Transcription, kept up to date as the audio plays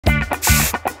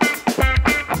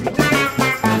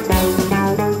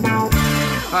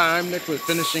Nick with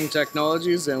Finishing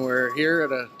Technologies, and we're here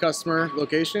at a customer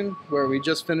location where we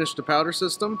just finished a powder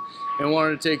system and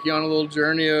wanted to take you on a little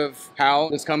journey of how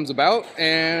this comes about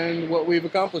and what we've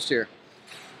accomplished here.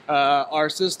 Our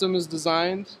system is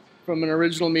designed from an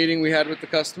original meeting we had with the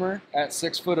customer at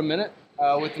 6 foot a minute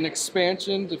with an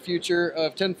expansion to future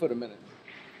of 10 foot a minute.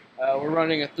 We're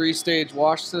running a 3-stage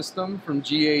wash system from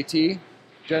GAT,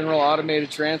 General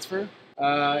Automated Transfer.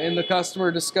 In the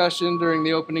customer discussion during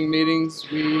the opening meetings,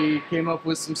 we came up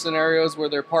with some scenarios where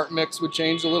their part mix would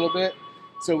change a little bit.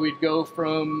 So we'd go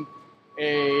from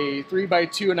a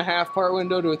 3x2.5 part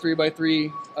window to a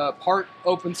 3x3 part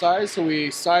open size. So we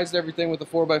sized everything with a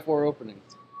 4x4 opening.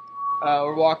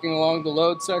 We're walking along the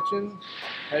load section,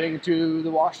 heading to the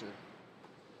washer.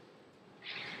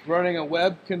 Running a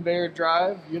web conveyor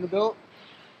drive Unibuilt.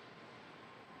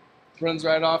 Runs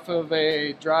right off of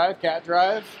a drive, cat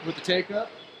drive, with a take-up,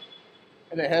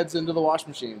 and it heads into the wash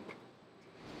machine.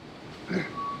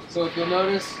 So if you'll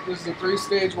notice, this is a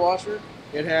 3-stage washer.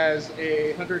 It has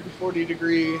a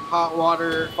 140-degree hot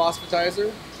water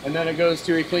phosphatizer, and then it goes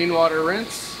to a clean water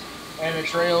rinse, and it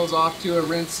trails off to a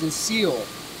rinse and seal.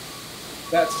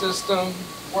 That system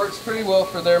works pretty well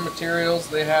for their materials.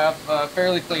 They have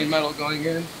fairly clean metal going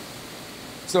in,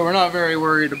 so we're not very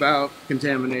worried about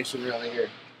contamination really here.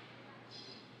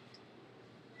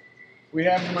 We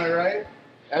have to my right,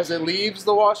 as it leaves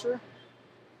the washer,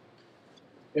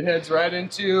 it heads right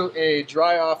into a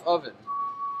dry-off oven.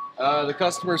 The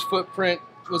customer's footprint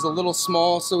was a little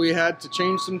small, so we had to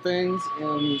change some things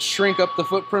and shrink up the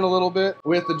footprint a little bit.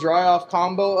 With the dry-off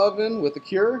combo oven with the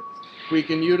cure, we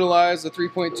can utilize a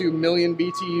 3.2 million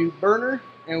BTU burner,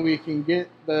 and we can get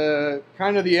the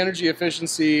kind of the energy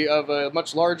efficiency of a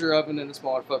much larger oven in a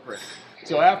smaller footprint.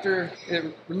 So after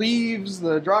it leaves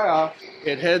the dry off,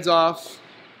 it heads off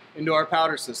into our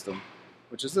powder system,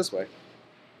 which is this way.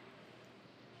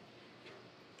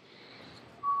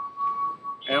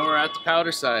 And we're at the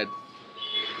powder side.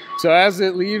 So as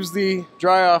it leaves the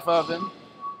dry off oven,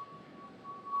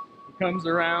 it comes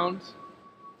around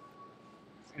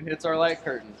and hits our light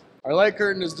curtain. Our light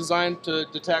curtain is designed to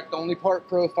detect only part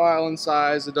profile and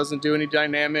size. It doesn't do any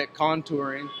dynamic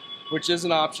contouring, which is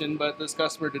an option, but this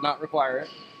customer did not require it.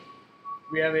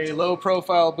 We have a low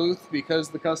profile booth because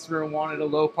the customer wanted a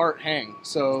low part hang,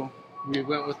 so we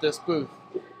went with this booth.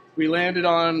 We landed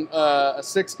on a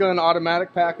 6-gun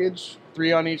automatic package,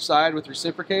 3 on each side with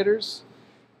reciprocators.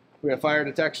 We have fire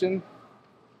detection,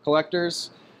 collectors,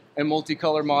 and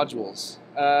multicolor modules.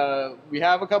 We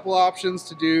have a couple options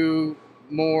to do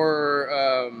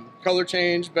more color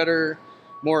change, better,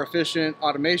 more efficient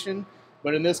automation,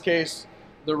 but in this case,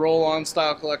 the roll-on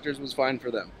style collectors was fine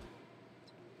for them.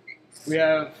 We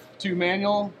have 2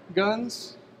 manual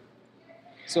guns.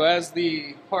 So as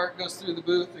the part goes through the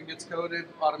booth and gets coated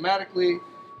automatically,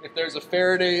 if there's a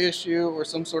Faraday issue or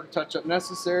some sort of touch-up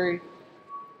necessary,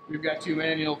 we've got 2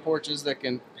 manual porches that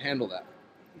can handle that.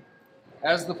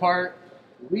 As the part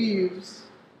leaves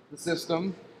the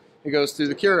system, it goes through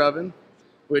the cure oven,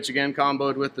 which again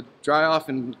comboed with the dry off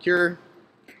and cure,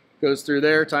 goes through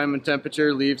there, time and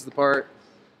temperature, leaves the part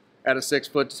at a 6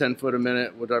 foot to 10 foot a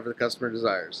minute, whatever the customer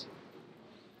desires.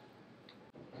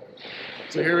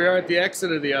 So here we are at the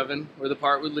exit of the oven where the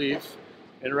part would leave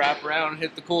and wrap around and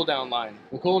hit the cool down line.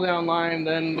 The cool down line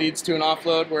then leads to an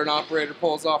offload where an operator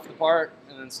pulls off the part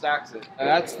and then stacks it.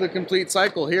 That's the complete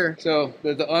cycle here. So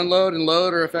the unload and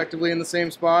load are effectively in the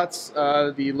same spots.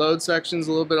 The load section's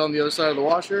a little bit on the other side of the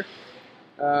washer.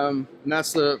 And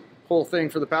that's the whole thing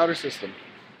for the powder system.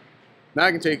 Now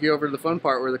I can take you over to the fun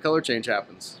part where the color change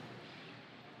happens.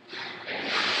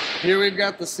 Here we've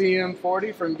got the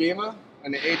CM40 from Gema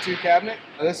and the A2 cabinet.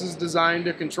 This is designed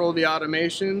to control the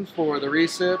automation for the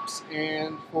recips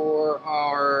and for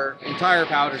our entire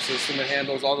powder system. It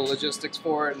handles all the logistics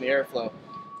for it and the airflow.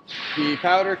 The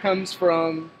powder comes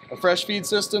from a fresh feed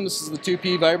system. This is the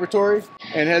 2P vibratory,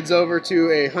 and heads over to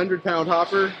a 100-pound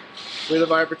hopper with a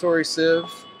vibratory sieve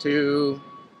to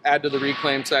add to the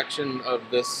reclaim section of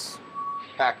this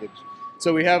package.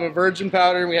 So we have a virgin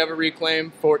powder and we have a reclaim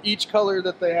for each color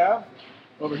that they have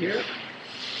over here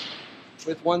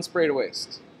with 1 spray to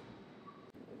waste.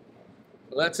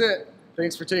 Well, that's it.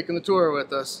 Thanks for taking the tour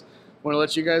with us. I want to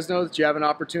let you guys know that you have an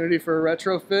opportunity for a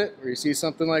retrofit or you see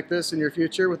something like this in your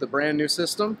future with a brand new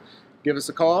system. Give us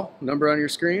a call, number on your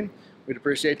screen. We'd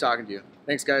appreciate talking to you.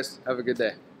 Thanks guys. Have a good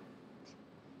day.